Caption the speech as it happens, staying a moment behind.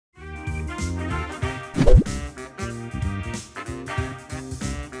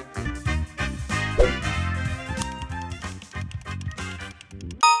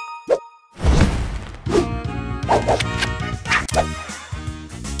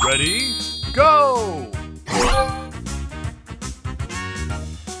Ready, go!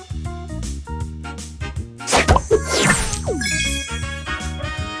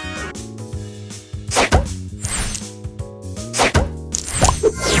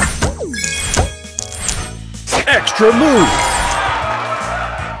 Extra move!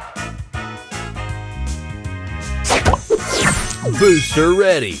 Booster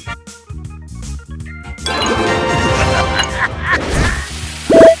ready!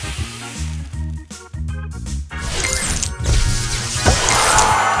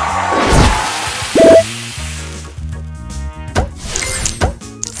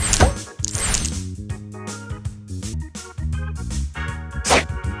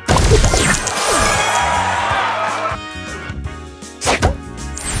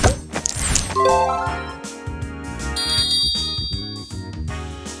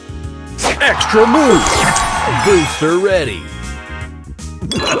 Extra move! Booster ready!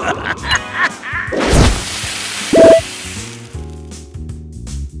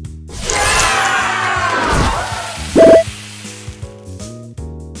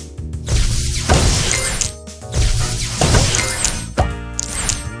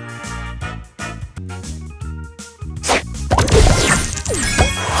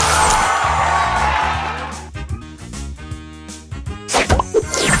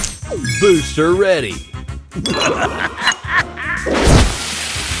 Booster ready!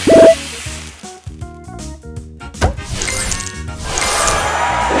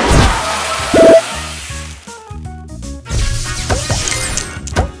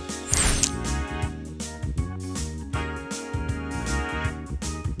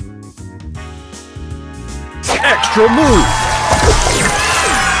 Extra move!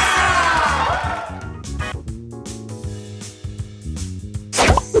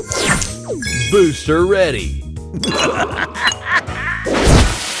 Booster ready!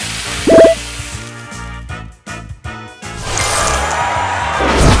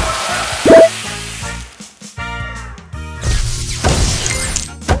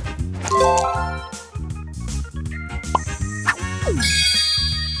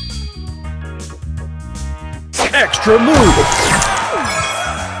 Extra move!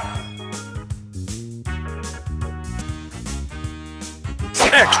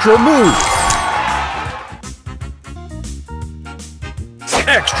 Extra move!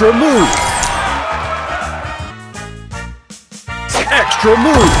 Extra move! Extra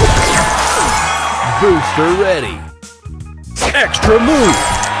move! Booster ready! Extra move!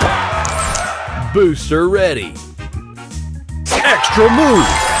 Booster ready! Extra move!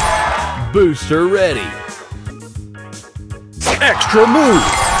 Booster ready! Extra move!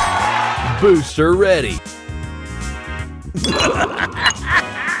 Booster ready!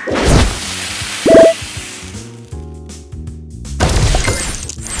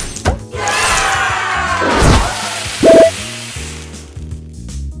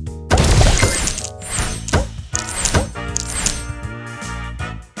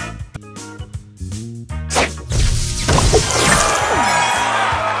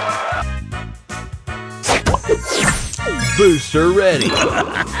 Booster ready!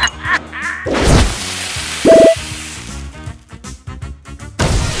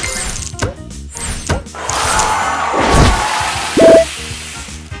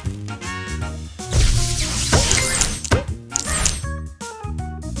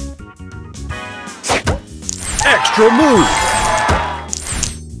 Extra move!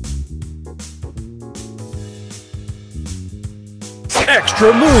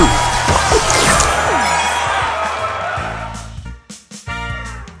 Extra move!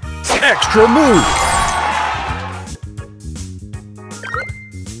 Extra move!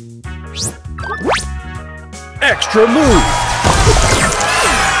 Extra move!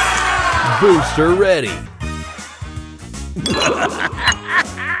 Booster ready!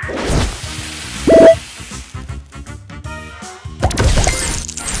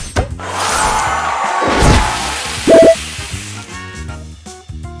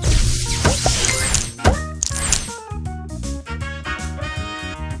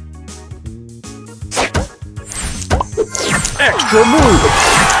 Extra move!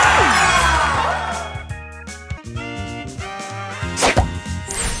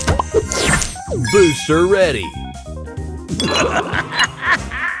 Booster ready!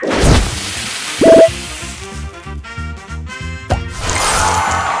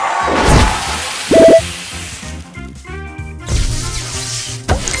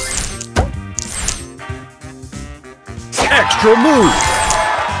 Extra move!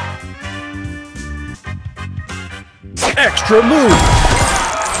 Extra move!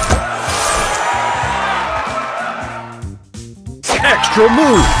 Extra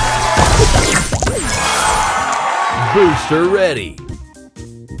move! Booster ready!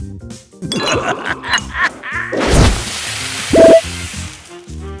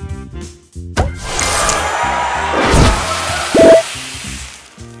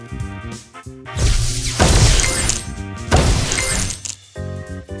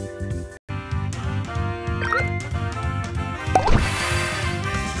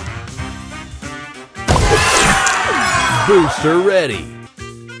 Booster ready!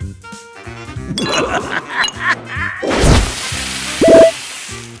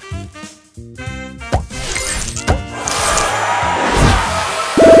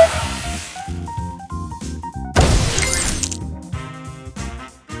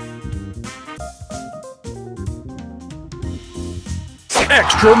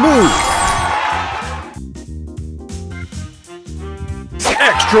 Extra move!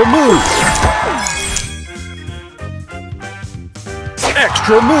 Extra move!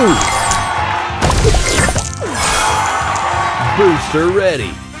 Extra move! Booster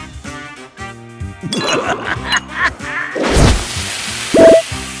ready!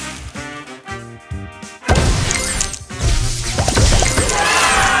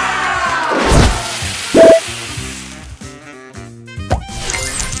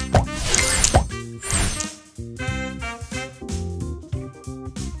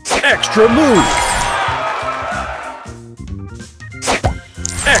 Extra move!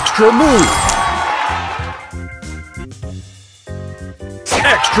 Extra move!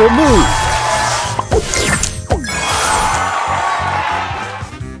 Extra move!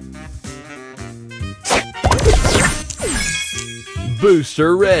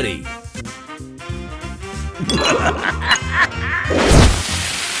 Booster ready!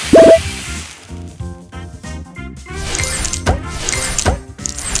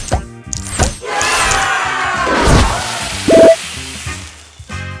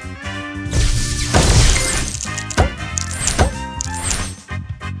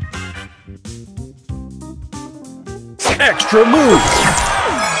 Extra move!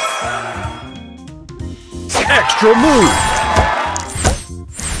 Extra move!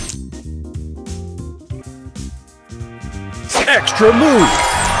 Extra move!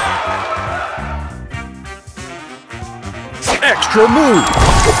 Extra move!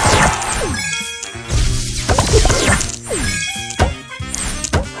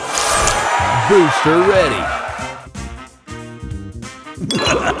 Booster ready!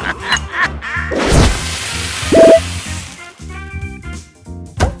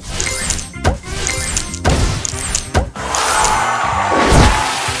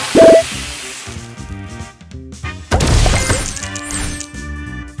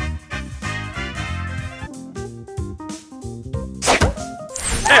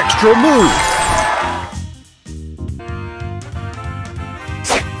 Extra move!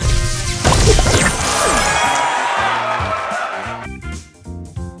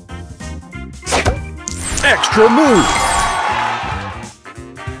 Extra move!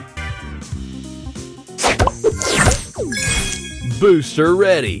 Booster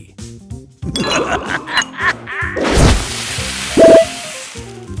ready!